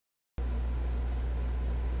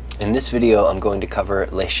In this video, I'm going to cover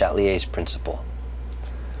Le Chatelier's principle.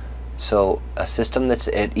 So a system that's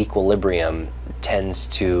at equilibrium tends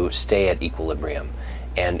to stay at equilibrium,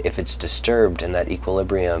 and if it's disturbed and that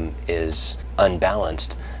equilibrium is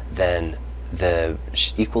unbalanced, then the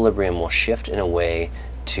equilibrium will shift in a way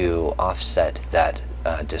to offset that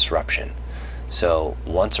disruption. So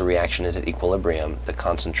once a reaction is at equilibrium, the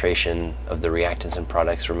concentration of the reactants and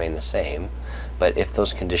products remain the same, but if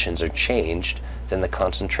those conditions are changed, then the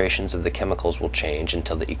concentrations of the chemicals will change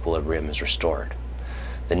until the equilibrium is restored.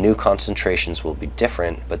 The new concentrations will be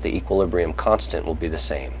different, but the equilibrium constant will be the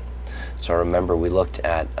same. So remember, we looked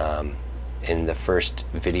at, in the first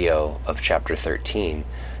video of chapter 13,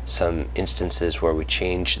 some instances where we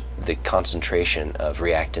changed the concentration of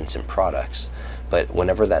reactants and products, but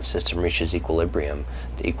whenever that system reaches equilibrium,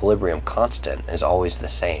 the equilibrium constant is always the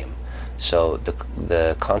same. So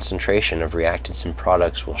the concentration of reactants and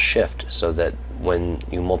products will shift so that when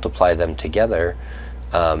you multiply them together,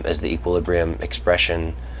 as the equilibrium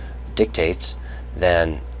expression dictates,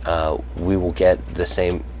 then we will get the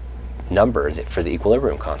same number for the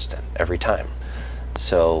equilibrium constant every time.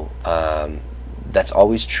 So that's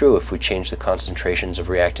always true if we change the concentrations of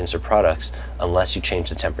reactants or products, unless you change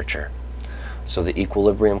the temperature. So the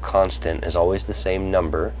equilibrium constant is always the same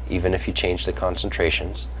number, even if you change the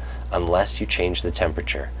concentrations, unless you change the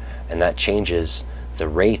temperature. And that changes the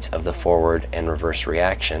rate of the forward and reverse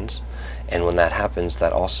reactions. And when that happens,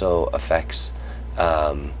 that also affects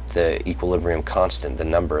the equilibrium constant, the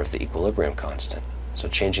number of the equilibrium constant. So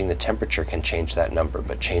changing the temperature can change that number,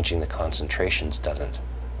 but changing the concentrations doesn't.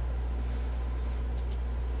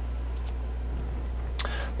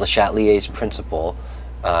 Le Chatelier's principle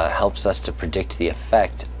helps us to predict the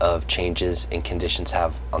effect of changes in conditions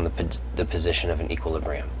have on the position of an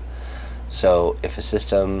equilibrium. So if a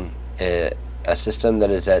system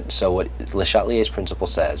that is at, so what Le Chatelier's principle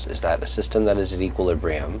says is that a system that is at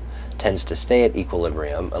equilibrium tends to stay at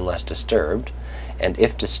equilibrium unless disturbed, and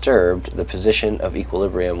if disturbed, the position of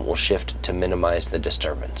equilibrium will shift to minimize the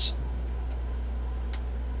disturbance.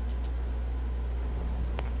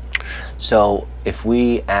 So if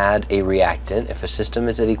we add a reactant, if a system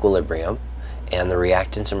is at equilibrium and the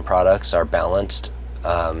reactants and products are balanced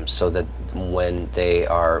so that when they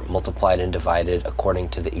are multiplied and divided according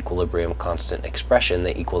to the equilibrium constant expression,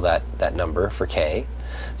 they equal that number for K.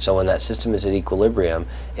 So when that system is at equilibrium,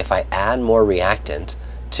 if I add more reactant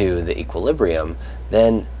to the equilibrium,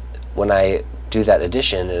 then when I do that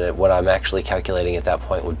addition, and what I'm actually calculating at that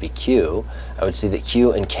point would be Q, I would see that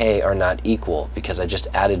Q and K are not equal because I just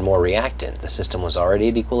added more reactant. The system was already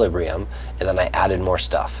at equilibrium, and then I added more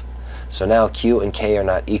stuff. So now Q and K are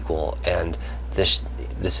not equal, and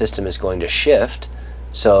the system is going to shift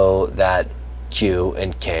so that Q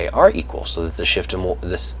and K are equal, so that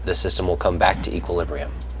the system will come back to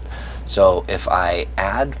equilibrium. So if I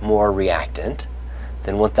add more reactant,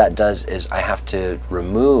 then what that does is I have to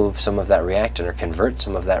remove some of that reactant or convert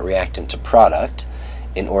some of that reactant to product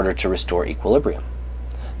in order to restore equilibrium.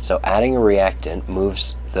 So adding a reactant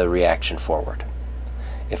moves the reaction forward.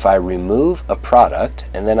 If I remove a product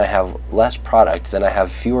and then I have less product, then I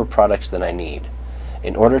have fewer products than I need.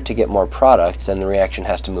 In order to get more product, then the reaction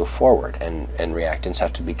has to move forward, and reactants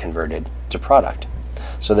have to be converted to product.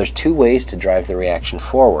 So there's two ways to drive the reaction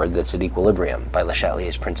forward that's at equilibrium by Le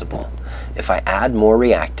Chatelier's principle. If I add more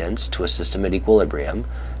reactants to a system at equilibrium,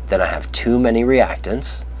 then I have too many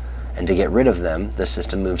reactants, and to get rid of them, the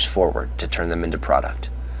system moves forward to turn them into product.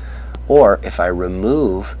 Or if I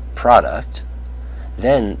remove product,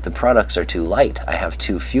 then the products are too light. I have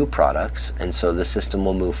too few products, and so the system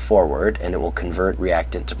will move forward and it will convert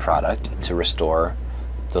reactant to product to restore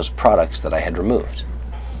those products that I had removed.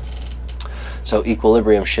 So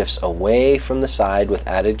equilibrium shifts away from the side with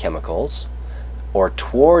added chemicals or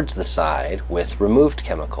towards the side with removed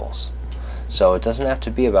chemicals. So it doesn't have to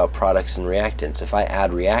be about products and reactants. If I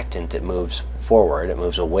add reactant, it moves forward, it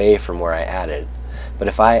moves away from where I added. But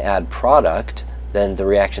if I add product, then the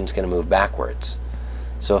reaction is going to move backwards.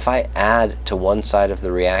 So if I add to one side of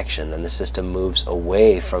the reaction, then the system moves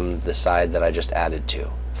away from the side that I just added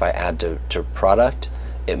to. If I add to product,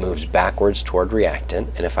 it moves backwards toward reactant,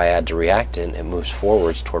 and if I add to reactant, it moves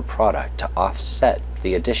forwards toward product to offset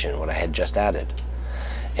the addition, what I had just added.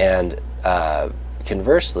 And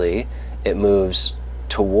conversely, it moves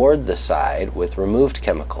toward the side with removed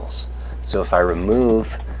chemicals. So if I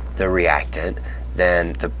remove the reactant,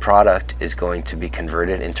 then the product is going to be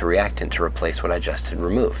converted into reactant to replace what I just had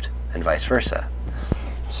removed, and vice versa.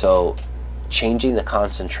 So changing the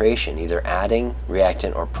concentration, either adding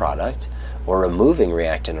reactant or product, or removing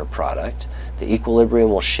reactant or product, the equilibrium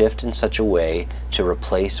will shift in such a way to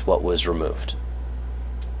replace what was removed.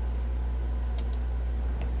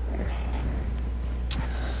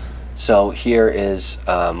 So here is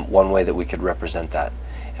one way that we could represent that.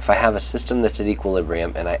 If I have a system that's at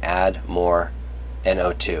equilibrium and I add more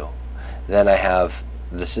NO2, then I have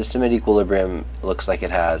the system at equilibrium. Looks like it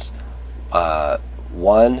has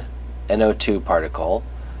one NO2 particle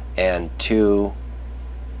and two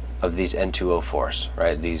of these N2O4s,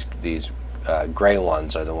 right? These gray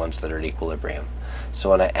ones are the ones that are at equilibrium. So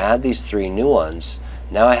when I add these three new ones,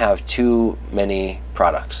 now I have too many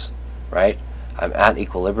products, right? I'm at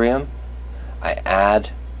equilibrium, I add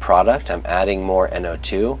product, I'm adding more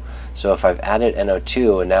NO2. So if I've added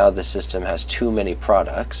NO2 and now the system has too many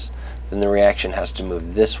products, then the reaction has to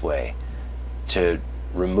move this way to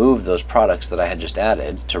remove those products that I had just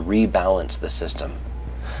added to rebalance the system.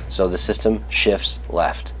 So the system shifts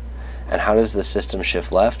left. And how does the system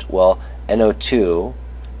shift left? Well, NO2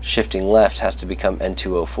 shifting left has to become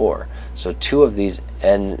N2O4. So two of these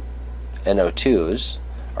NO2s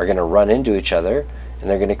are going to run into each other and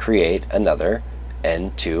they're going to create another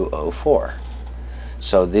N2O4.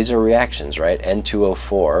 So these are reactions, right?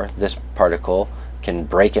 N2O4, this particle can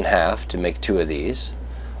break in half to make two of these,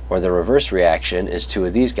 or the reverse reaction is two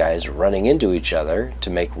of these guys running into each other to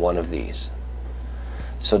make one of these.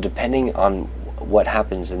 So depending on what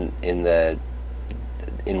happens in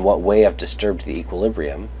what way I've disturbed the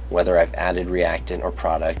equilibrium, whether I've added reactant or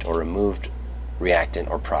product or removed reactant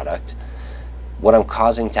or product, what I'm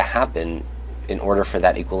causing to happen in order for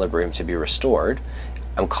that equilibrium to be restored,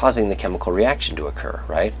 I'm causing the chemical reaction to occur,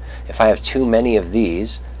 right? If I have too many of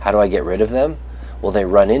these, how do I get rid of them? Well, they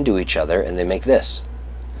run into each other and they make this.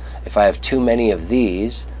 If I have too many of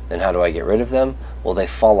these, then how do I get rid of them? Well, they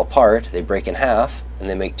fall apart, they break in half, and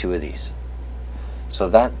they make two of these. So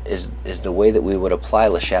that is the way that we would apply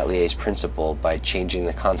Le Chatelier's principle by changing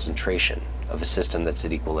the concentration of a system that's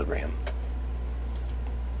at equilibrium.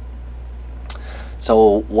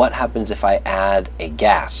 So what happens if I add a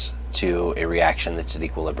gas to a reaction that's at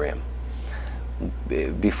equilibrium?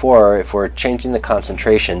 Before, if we're changing the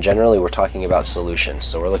concentration, generally we're talking about solutions.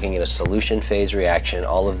 So we're looking at a solution phase reaction.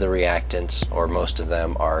 All of the reactants, or most of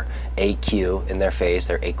them, are AQ in their phase.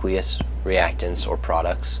 They're aqueous reactants or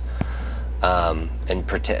products. And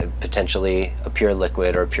potentially a pure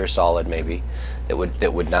liquid or a pure solid, maybe,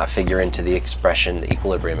 that would not figure into the expression, the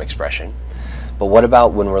equilibrium expression. But what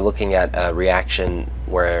about when we're looking at a reaction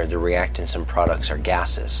where the reactants and products are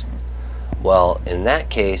gases? Well, in that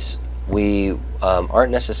case, we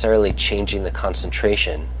aren't necessarily changing the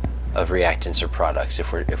concentration of reactants or products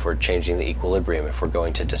if we're changing the equilibrium, if we're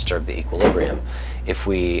going to disturb the equilibrium. If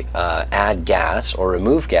we add gas or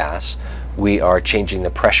remove gas, we are changing the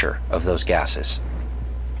pressure of those gases.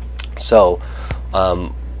 So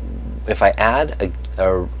if I add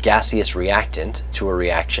a gaseous reactant to a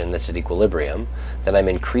reaction that's at equilibrium, then I'm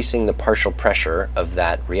increasing the partial pressure of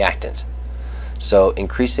that reactant. So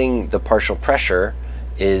increasing the partial pressure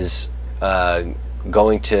is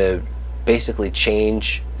going to basically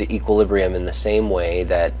change the equilibrium in the same way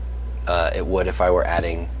that it would if I were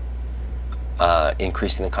adding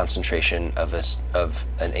increasing the concentration of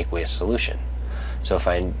an aqueous solution. So if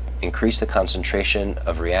I increase the concentration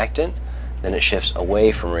of reactant, then it shifts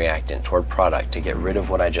away from reactant toward product to get rid of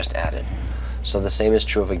what I just added. So the same is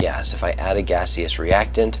true of a gas. If I add a gaseous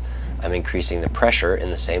reactant, I'm increasing the pressure in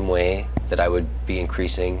the same way that I would be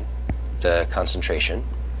increasing the concentration.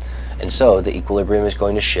 And so the equilibrium is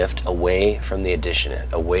going to shift away from the addition,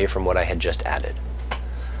 away from what I had just added.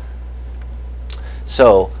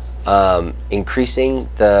 So increasing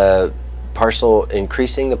the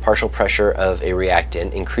partial pressure of a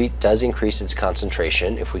reactant does increase its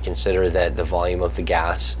concentration if we consider that the volume of the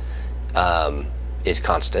gas is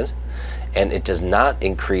constant, and it does not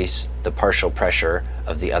increase the partial pressure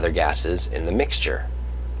of the other gases in the mixture.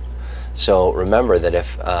 So remember that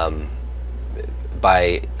if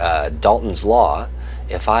by Dalton's law,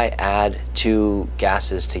 if I add two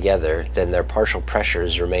gases together, then their partial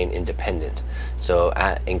pressures remain independent. So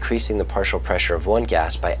increasing the partial pressure of one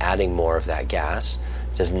gas by adding more of that gas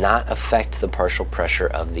does not affect the partial pressure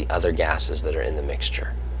of the other gases that are in the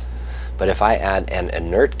mixture. But if I add an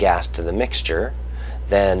inert gas to the mixture,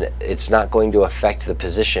 then it's not going to affect the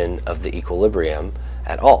position of the equilibrium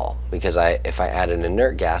at all, because if I add an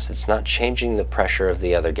inert gas, it's not changing the pressure of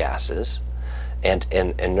the other gases. And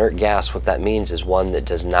an inert gas, what that means is one that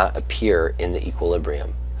does not appear in the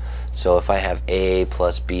equilibrium. So if I have A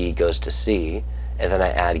plus B goes to C, and then I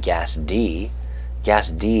add gas D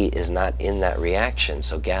is not in that reaction.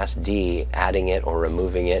 So gas D, adding it or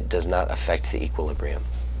removing it, does not affect the equilibrium.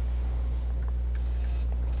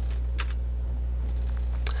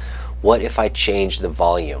 What if I change the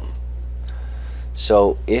volume?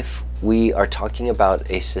 So if we are talking about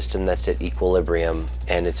a system that's at equilibrium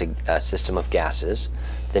and it's a system of gases,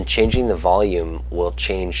 then changing the volume will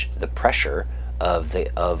change the pressure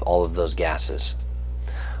of all of those gases.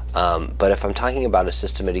 But if I'm talking about a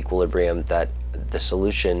system at equilibrium that the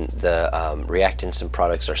solution, the reactants and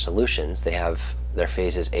products are solutions, they have their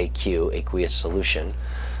phases AQ, aqueous solution,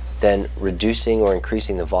 then reducing or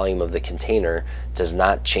increasing the volume of the container does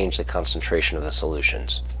not change the concentration of the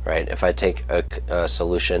solutions, right? If I take a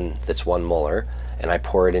solution that's 1 molar and I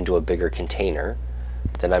pour it into a bigger container,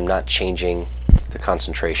 then I'm not changing the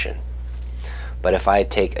concentration. But if I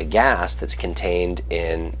take a gas that's contained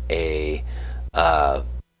in a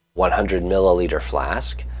 100 milliliter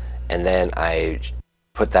flask, and then I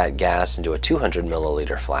put that gas into a 200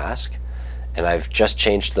 milliliter flask, and I've just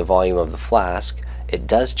changed the volume of the flask, it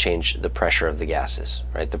does change the pressure of the gases,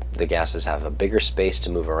 right? The gases have a bigger space to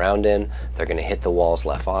move around in, they're going to hit the walls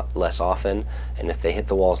less often, and if they hit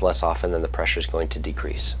the walls less often, then the pressure is going to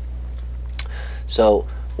decrease. So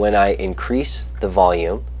when I increase the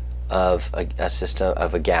volume of a system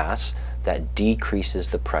of a gas, that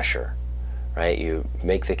decreases the pressure, right? You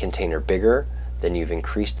make the container bigger, then you've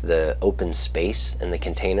increased the open space in the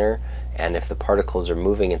container, and if the particles are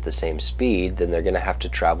moving at the same speed, then they're going to have to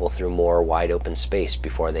travel through more wide open space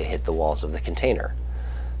before they hit the walls of the container.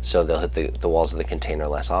 So they'll hit the walls of the container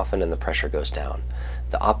less often and the pressure goes down.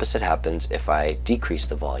 The opposite happens if I decrease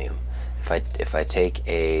the volume. If I take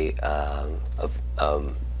a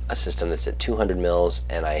system that's at 200 mils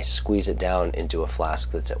and I squeeze it down into a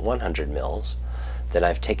flask that's at 100 mils, then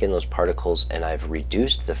I've taken those particles and I've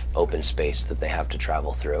reduced the open space that they have to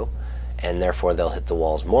travel through, and therefore they'll hit the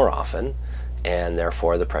walls more often, and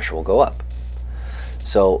therefore the pressure will go up.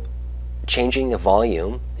 So changing the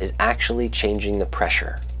volume is actually changing the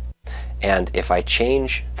pressure. And if I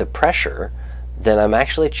change the pressure, then I'm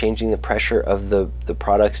actually changing the pressure of the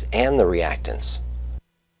products and the reactants.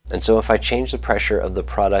 And so if I change the pressure of the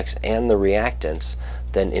products and the reactants,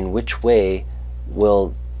 then in which way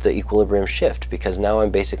will the equilibrium shift? Because now I'm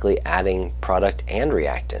basically adding product and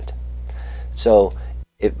reactant. So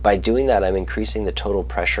by doing that, I'm increasing the total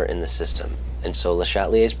pressure in the system. And so Le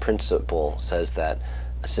Chatelier's principle says that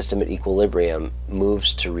a system at equilibrium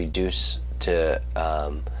moves to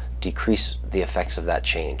decrease the effects of that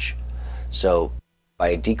change. So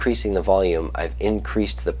by decreasing the volume, I've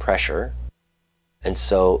increased the pressure. And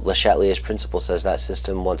so Le Chatelier's principle says that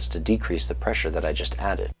system wants to decrease the pressure that I just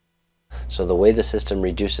added. So the way the system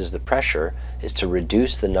reduces the pressure is to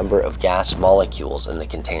reduce the number of gas molecules in the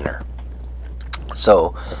container.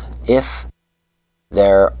 So if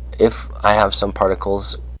I have some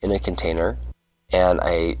particles in a container and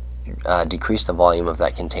I decrease the volume of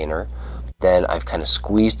that container, then I've kind of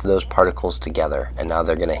squeezed those particles together, and now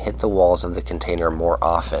they're going to hit the walls of the container more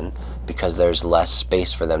often because there's less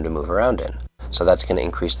space for them to move around in. So that's going to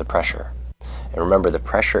increase the pressure. And remember, the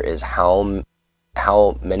pressure is how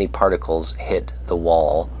many particles hit the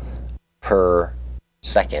wall per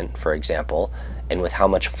second, for example, and with how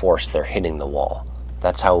much force they're hitting the wall.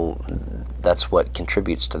 That's what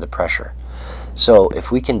contributes to the pressure. So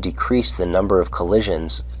if we can decrease the number of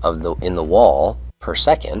collisions in the wall per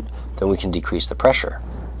second, then we can decrease the pressure.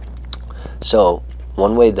 So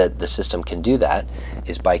one way that the system can do that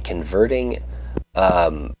is by converting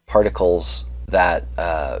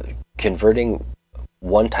converting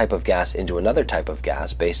one type of gas into another type of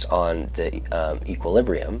gas based on the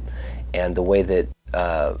equilibrium. And the way that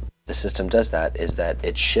the system does that is that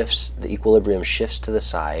the equilibrium shifts to the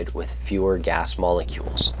side with fewer gas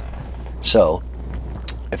molecules. So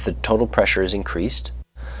if the total pressure is increased,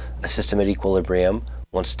 a system at equilibrium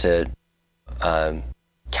wants to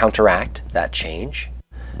counteract that change,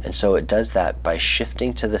 and so it does that by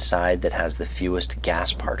shifting to the side that has the fewest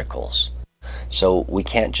gas particles. So we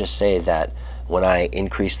can't just say that when I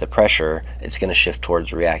increase the pressure, it's going to shift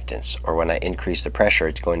towards reactants, or when I increase the pressure,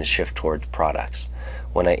 it's going to shift towards products.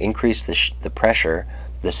 When I increase the pressure,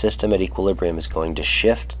 the system at equilibrium is going to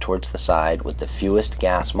shift towards the side with the fewest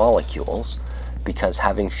gas molecules, because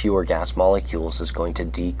having fewer gas molecules is going to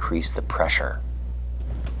decrease the pressure,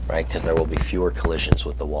 right? Because there will be fewer collisions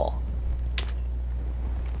with the wall.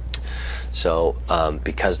 So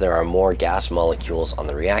because there are more gas molecules on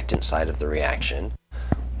the reactant side of the reaction,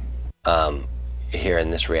 here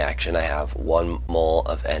in this reaction I have 1 mole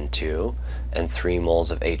of N2 and 3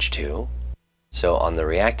 moles of H2. So on the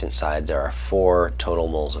reactant side there are 4 total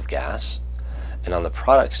moles of gas, and on the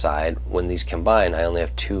product side, when these combine, I only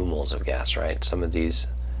have 2 moles of gas, right? Some of these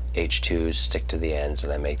H2s stick to the ends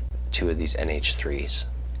and I make 2 of these NH3s.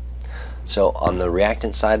 So on the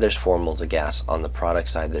reactant side there's 4 moles of gas, on the product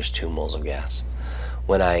side there's 2 moles of gas.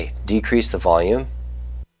 When I decrease the volume,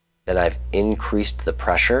 then I've increased the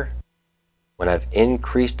pressure. When I've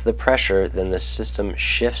increased the pressure, then the system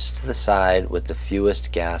shifts to the side with the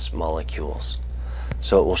fewest gas molecules.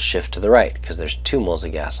 So it will shift to the right because there's 2 moles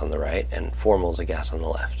of gas on the right and 4 moles of gas on the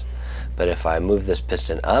left. But if I move this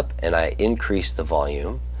piston up and I increase the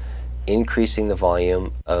volume, increasing the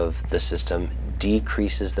volume of the system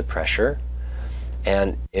decreases the pressure.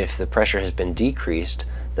 And if the pressure has been decreased,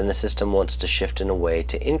 then the system wants to shift in a way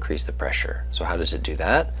to increase the pressure. So how does it do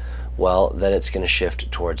that? Well, then it's going to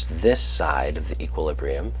shift towards this side of the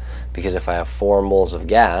equilibrium, because if I have 4 moles of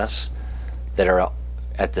gas that are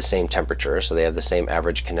at the same temperature, so they have the same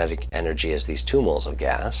average kinetic energy as these 2 moles of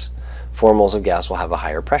gas, 4 moles of gas will have a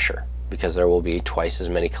higher pressure because there will be twice as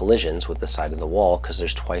many collisions with the side of the wall because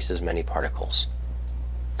there's twice as many particles.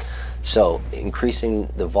 So increasing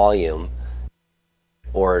the volume,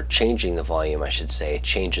 or changing the volume I should say,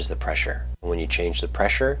 changes the pressure. When you change the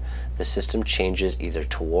pressure, the system changes either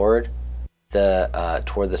toward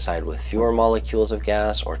the side with fewer molecules of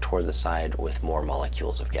gas or toward the side with more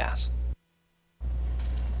molecules of gas.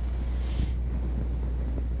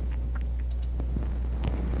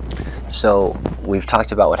 So we've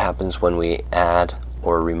talked about what happens when we add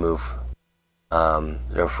or remove, or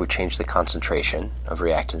if we change the concentration of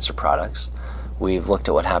reactants or products. We've looked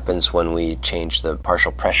at what happens when we change the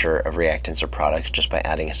partial pressure of reactants or products just by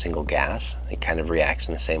adding a single gas. It kind of reacts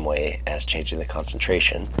in the same way as changing the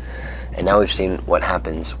concentration. And now we've seen what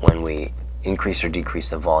happens when we increase or decrease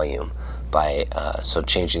the volume by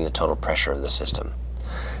changing the total pressure of the system.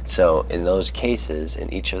 So in those cases,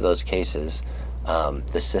 in each of those cases,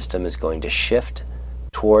 the system is going to shift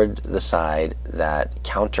toward the side that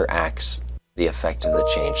counteracts the effect of the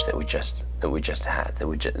change that we just had,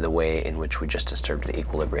 the way in which we just disturbed the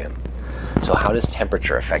equilibrium. So how does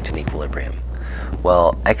temperature affect an equilibrium?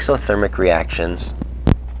 Well, exothermic reactions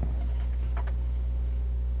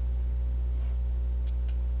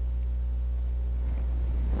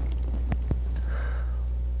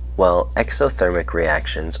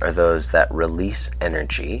are those that release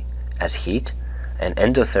energy as heat, and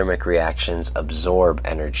endothermic reactions absorb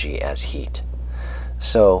energy as heat.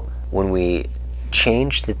 So when we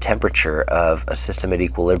change the temperature of a system at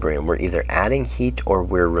equilibrium, we're either adding heat or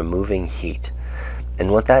we're removing heat.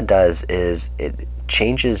 And what that does is it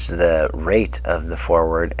changes the rate of the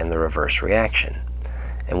forward and the reverse reaction.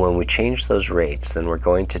 And when we change those rates, then we're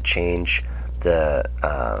going to change the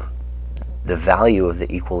value of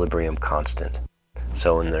the equilibrium constant.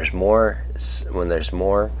 So when there's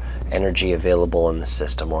more energy available in the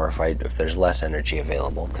system, or if there's less energy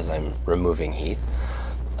available because I'm removing heat,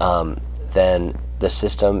 then the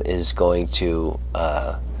system is going to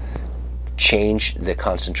change the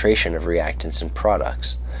concentration of reactants and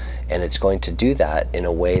products. And it's going to do that in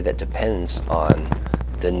a way that depends on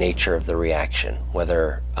the nature of the reaction,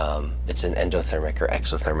 whether it's an endothermic or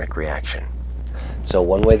exothermic reaction. So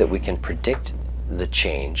one way that we can predict the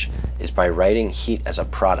change is by writing heat as a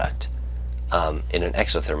product in an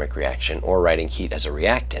exothermic reaction, or writing heat as a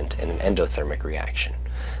reactant in an endothermic reaction.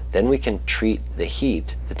 Then we can treat the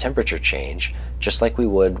heat, the temperature change, just like we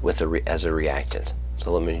would with as a reactant.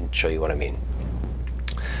 So let me show you what I mean.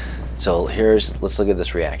 So let's look at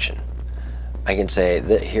this reaction. I can say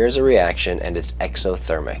that here's a reaction and it's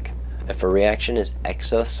exothermic. If a reaction is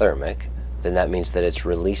exothermic, then that means that it's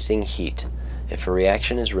releasing heat. If a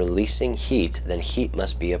reaction is releasing heat, then heat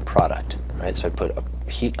must be a product, right? So I put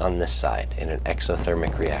heat on this side in an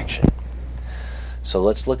exothermic reaction. So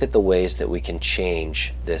let's look at the ways that we can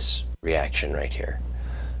change this reaction right here.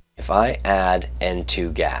 If I add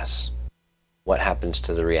N2 gas, what happens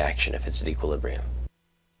to the reaction if it's at equilibrium?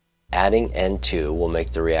 Adding N2 will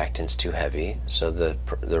make the reactants too heavy, so the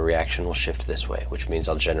reaction will shift this way, which means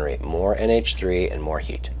I'll generate more NH3 and more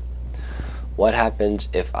heat. What happens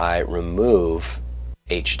if I remove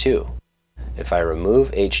H2? If I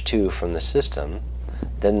remove H2 from the system,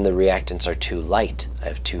 then the reactants are too light. I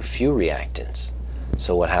have too few reactants.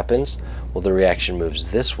 So what happens? Well, the reaction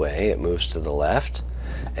moves this way. It moves to the left,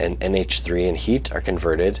 and NH3 and heat are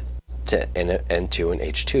converted to N2 and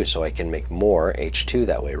H2, so I can make more H2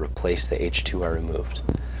 that way, replace the H2 I removed.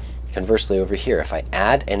 Conversely, over here, if I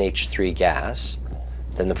add NH3 gas,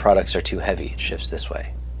 then the products are too heavy. It shifts this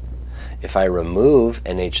way. If I remove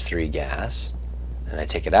NH3 gas and I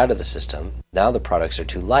take it out of the system, now the products are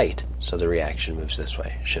too light, so the reaction moves this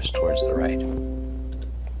way, shifts towards the right.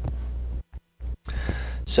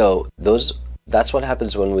 So that's what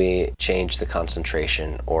happens when we change the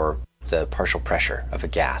concentration or the partial pressure of a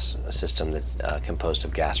gas, a system that's composed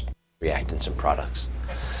of gas reactants and products.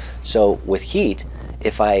 So with heat,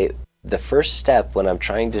 if I the first step when I'm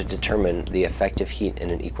trying to determine the effective heat in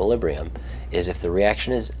an equilibrium is if the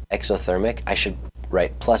reaction is exothermic, I should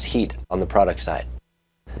write plus heat on the product side.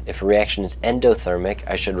 If a reaction is endothermic,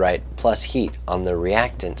 I should write plus heat on the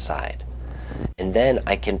reactant side. And then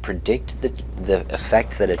I can predict the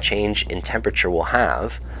effect that a change in temperature will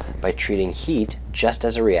have by treating heat just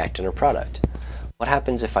as a reactant or product. What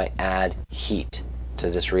happens if I add heat to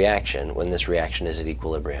this reaction when this reaction is at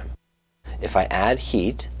equilibrium? If I add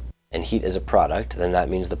heat, and heat is a product, then that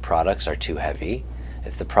means the products are too heavy.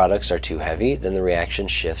 If the products are too heavy, then the reaction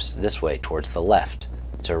shifts this way towards the left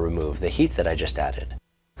to remove the heat that I just added.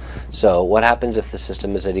 So what happens if the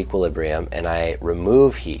system is at equilibrium and I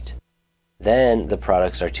remove heat? Then the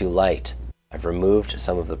products are too light. I've removed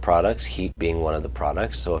some of the products, heat being one of the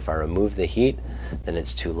products, so if I remove the heat, then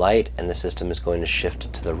it's too light and the system is going to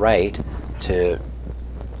shift to the right to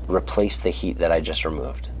replace the heat that I just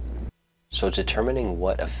removed. So determining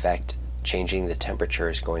what effect changing the temperature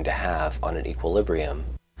is going to have on an equilibrium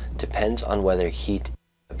depends on whether heat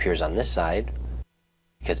appears on this side,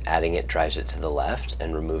 because adding it drives it to the left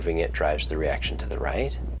and removing it drives the reaction to the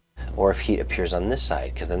right, or if heat appears on this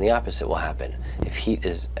side, because then the opposite will happen. If heat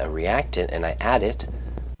is a reactant and I add it,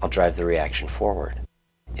 I'll drive the reaction forward.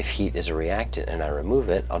 If heat is a reactant and I remove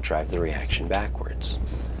it, I'll drive the reaction backwards.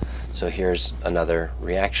 So here's another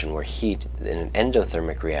reaction where heat, in an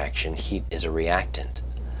endothermic reaction, heat is a reactant.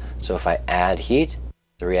 So if I add heat,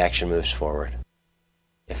 the reaction moves forward.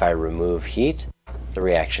 If I remove heat, the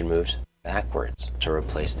reaction moves backwards to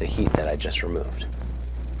replace the heat that I just removed.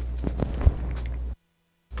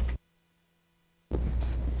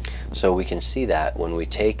 So we can see that when we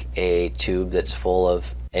take a tube that's full of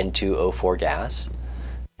N2O4 gas,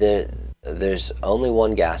 there's only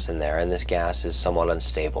one gas in there, and this gas is somewhat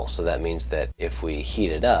unstable. So that means that if we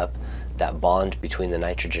heat it up, that bond between the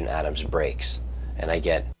nitrogen atoms breaks, and I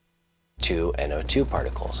get two NO2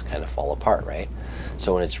 particles kind of fall apart, right?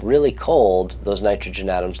 So when it's really cold, those nitrogen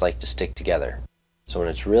atoms like to stick together. So when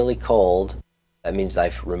it's really cold, that means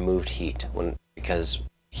I've removed heat. Because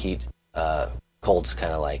heat, cold's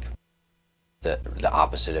kind of like the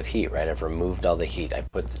opposite of heat, right? I've removed all the heat. I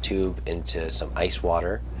put the tube into some ice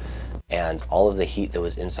water, and all of the heat that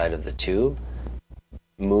was inside of the tube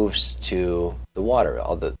moves to the water.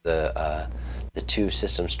 All the two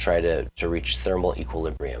systems try to reach thermal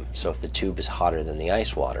equilibrium. So if the tube is hotter than the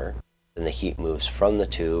ice water, then the heat moves from the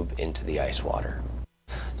tube into the ice water.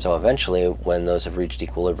 So eventually, when those have reached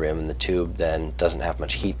equilibrium and the tube then doesn't have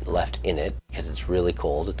much heat left in it because it's really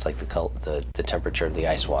cold, it's like the temperature of the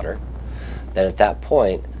ice water, then at that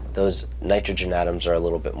point, those nitrogen atoms are a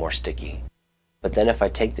little bit more sticky. But then if I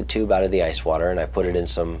take the tube out of the ice water and I put it in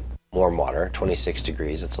some warm water, 26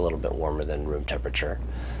 degrees, it's a little bit warmer than room temperature.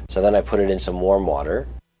 So then I put it in some warm water,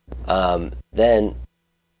 then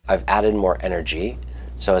I've added more energy.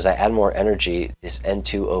 So as I add more energy, this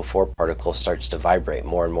N2O4 particle starts to vibrate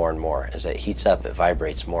more and more and more. As it heats up, it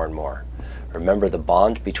vibrates more and more. Remember, the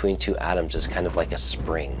bond between two atoms is kind of like a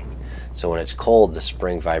spring. So when it's cold, the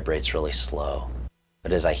spring vibrates really slow.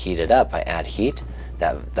 But as I heat it up, I add heat,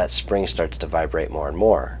 that spring starts to vibrate more and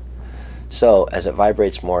more. So as it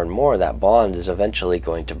vibrates more and more, that bond is eventually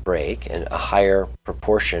going to break, and a higher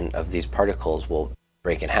proportion of these particles will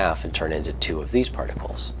break in half and turn into two of these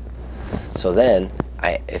particles. So then,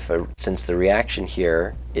 since the reaction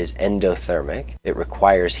here is endothermic, it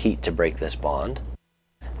requires heat to break this bond.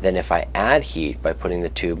 Then if I add heat by putting the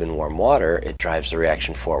tube in warm water, it drives the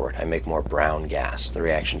reaction forward. I make more brown gas. The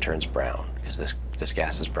reaction turns brown because this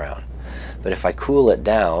gas is brown. But if I cool it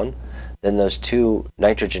down, then those two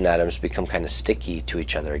nitrogen atoms become kind of sticky to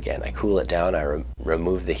each other again. I cool it down, I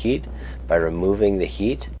remove the heat. By removing the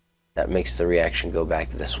heat, that makes the reaction go back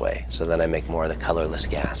this way. So then I make more of the colorless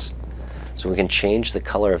gas. So we can change the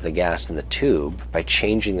color of the gas in the tube by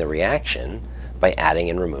changing the reaction by adding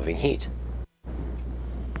and removing heat.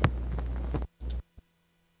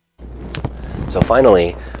 So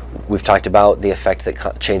finally, we've talked about the effect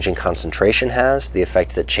that changing concentration has, the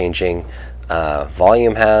effect that changing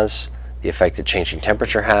volume has, the effect that changing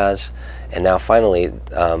temperature has, and now finally,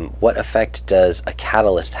 what effect does a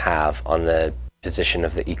catalyst have on the position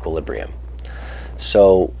of the equilibrium?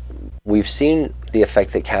 So we've seen the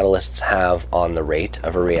effect that catalysts have on the rate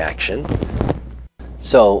of a reaction.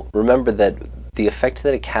 So remember that the effect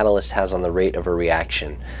that a catalyst has on the rate of a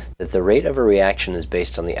reaction, that the rate of a reaction is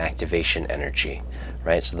based on the activation energy,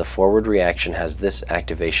 right? So the forward reaction has this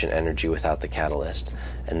activation energy without the catalyst,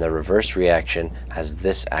 and the reverse reaction has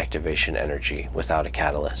this activation energy without a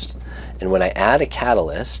catalyst. And when I add a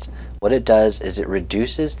catalyst, what it does is it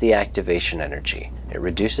reduces the activation energy. It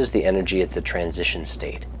reduces the energy at the transition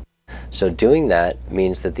state. So doing that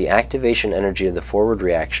means that the activation energy of the forward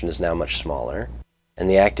reaction is now much smaller, and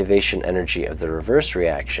the activation energy of the reverse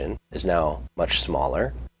reaction is now much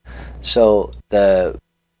smaller. So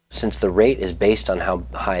since the rate is based on how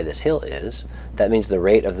high this hill is, that means the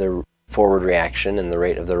rate of the forward reaction and the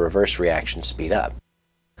rate of the reverse reaction speed up.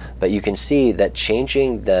 But you can see that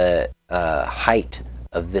changing the height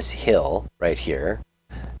of this hill right here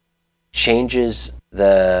changes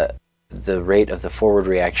the rate of the forward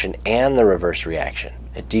reaction and the reverse reaction.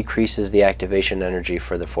 It decreases the activation energy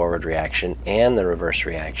for the forward reaction and the reverse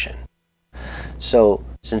reaction. So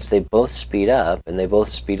since they both speed up, and they both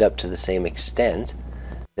speed up to the same extent,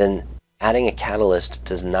 then adding a catalyst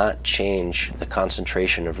does not change the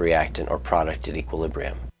concentration of reactant or product at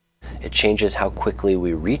equilibrium. It changes how quickly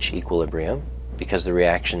we reach equilibrium because the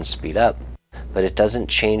reactions speed up, but it doesn't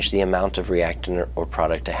change the amount of reactant or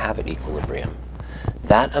product to have at equilibrium.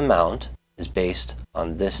 That amount is based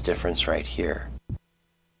on this difference right here.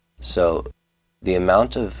 So the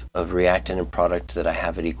amount of reactant and product that I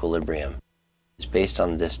have at equilibrium is based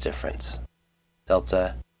on this difference,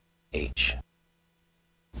 delta H.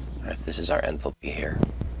 Right, this is our enthalpy here.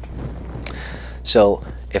 So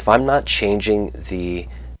if I'm not changing the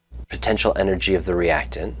potential energy of the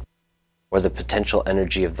reactant or the potential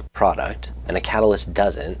energy of the product, and a catalyst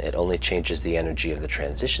doesn't, it only changes the energy of the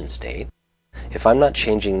transition state. If I'm not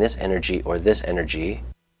changing this energy or this energy,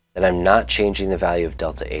 then I'm not changing the value of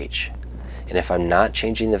delta H. And if I'm not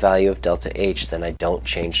changing the value of delta H, then I don't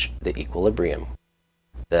change the equilibrium.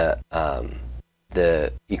 The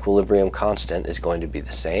equilibrium constant is going to be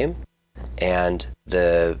the same, and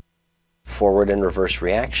the forward and reverse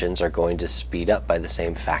reactions are going to speed up by the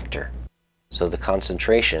same factor. So the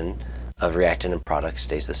concentration of reactant and product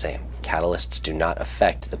stays the same. Catalysts do not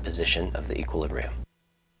affect the position of the equilibrium.